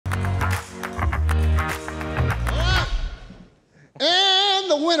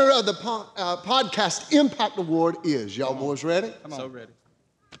the winner of the Podcast Impact Award is. Y'all boys ready? Come on. So ready.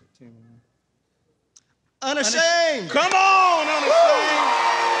 Unashamed. Come on, Unashamed.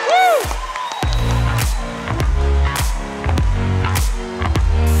 Woo!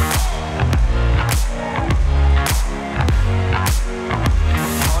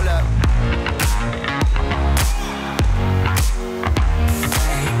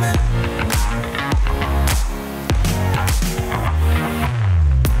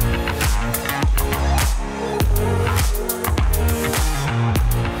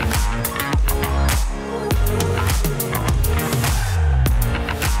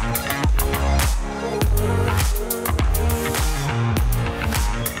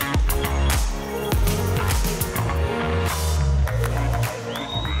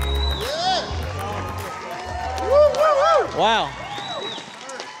 Wow.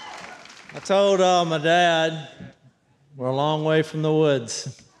 I told my dad, we're a long way from the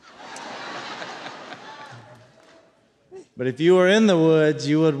woods. But if you were in the woods,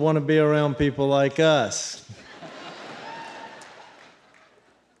 you would want to be around people like us.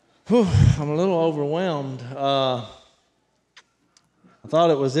 Whew, I'm a little overwhelmed. I thought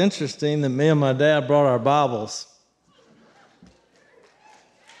it was interesting that me and my dad brought our Bibles.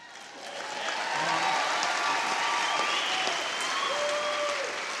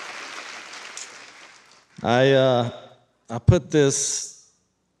 I put this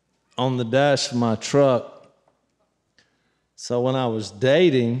on the dash of my truck, so when I was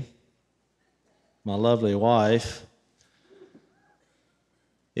dating my lovely wife,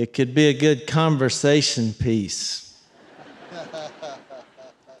 it could be a good conversation piece.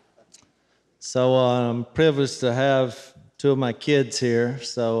 So I'm privileged to have two of my kids here,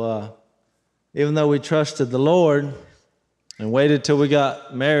 so even though we trusted the Lord and waited till we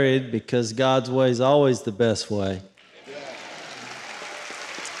got married, because God's way is always the best way.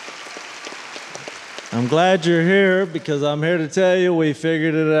 I'm glad you're here, because I'm here to tell you we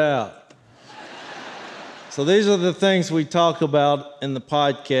figured it out. So these are the things we talk about in the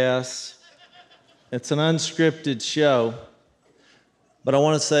podcast. It's an unscripted show, but I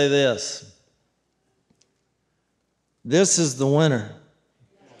want to say this. This is the winner.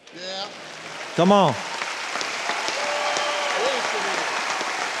 Yeah. Come on.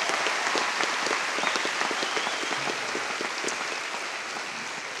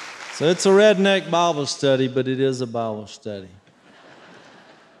 So it's a redneck Bible study, but it is a Bible study.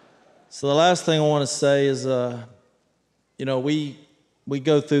 So the last thing I want to say is, we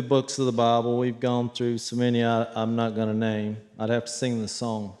go through books of the Bible. We've gone through so many I'm not going to name. I'd have to sing the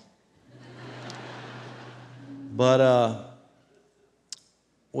song. But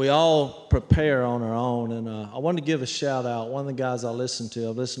we all prepare on our own. And I want to give a shout out. One of the guys I listen to,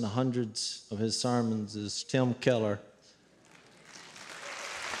 I've listened to hundreds of his sermons, is Tim Keller.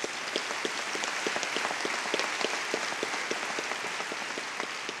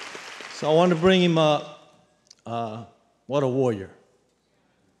 So I wanted to bring him up. What a warrior.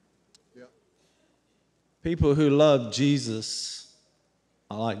 Yeah. People who love Jesus,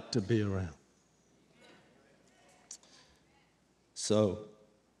 I like to be around. So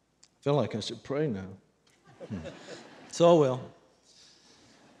I feel like I should pray now. So I will.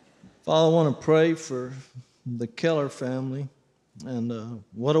 Father, I want to pray for the Keller family, and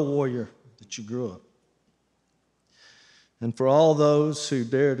what a warrior that you grew up. And for all those who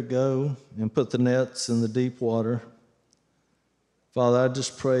dare to go and put the nets in the deep water, Father, I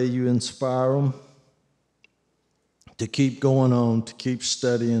just pray you inspire them to keep going on, to keep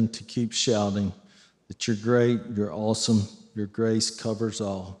studying, to keep shouting that you're great, you're awesome, your grace covers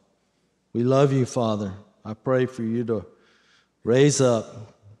all. We love you, Father. I pray for you to raise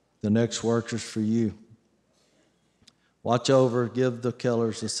up the next workers for you. Watch over, give the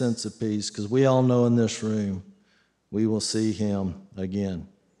Kellers a sense of peace, because we all know in this room we will see him again.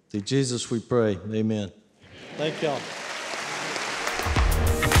 Through Jesus we pray. Amen. Thank y'all.